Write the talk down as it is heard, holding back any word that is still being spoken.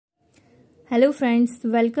Hello friends,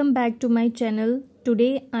 welcome back to my channel.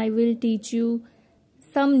 Today I will teach you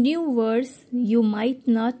some new words you might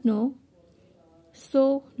not know.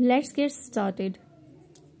 So let's get started.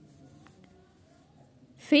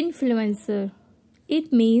 Finfluencer.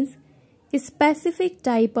 It means a specific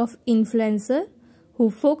type of influencer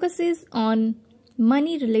who focuses on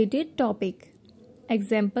money related topic.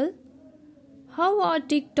 Example: how are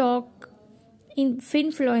TikTok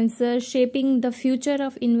influencers shaping the future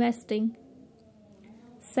of investing?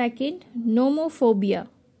 Second, nomophobia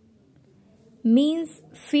means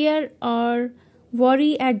fear or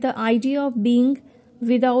worry at the idea of being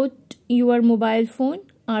without your mobile phone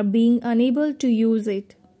or being unable to use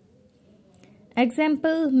it.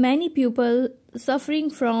 Example: many people suffering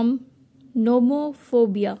from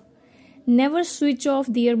nomophobia never switch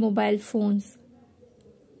off their mobile phones.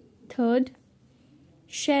 Third,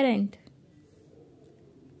 sharent.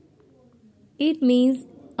 It means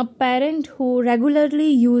a parent who regularly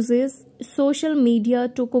uses social media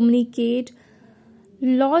to communicate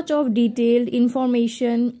lot of detailed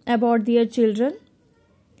information about their children.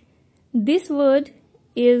 This word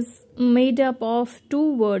is made up of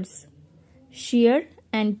two words, share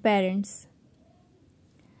and parents.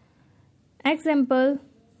 Example: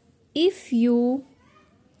 if you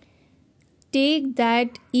take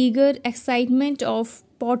that eager excitement of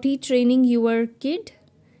potty training your kid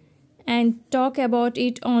and talk about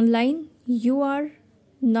it online, you are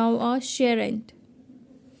now a sharent.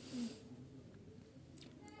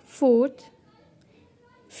 Fourth,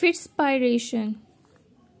 fitspiration.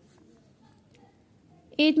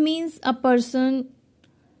 It means a person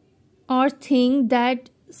or thing that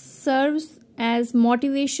serves as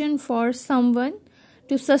motivation for someone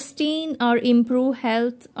to sustain or improve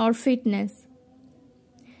health or fitness.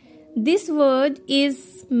 This word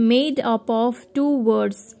is made up of two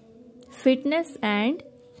words, fitness and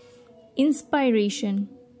inspiration.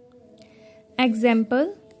 Example: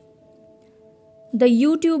 the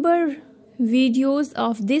YouTuber videos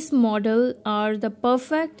of this model are the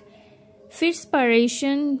perfect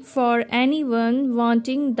fitspiration for anyone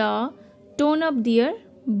wanting the tone up their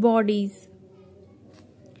bodies.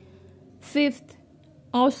 Fifth,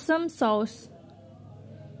 awesome sauce.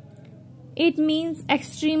 It means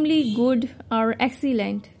extremely good or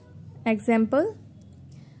excellent. Example: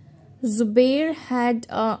 Zubair had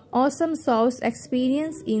an awesome sauce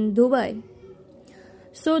experience in Dubai.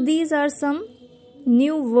 So these are some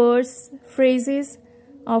new words, phrases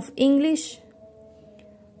of English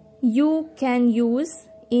you can use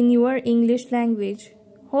in your English language.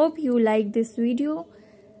 Hope you like this video.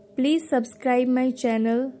 Please subscribe my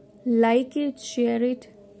channel, like it, share it.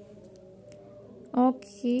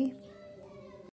 Okay.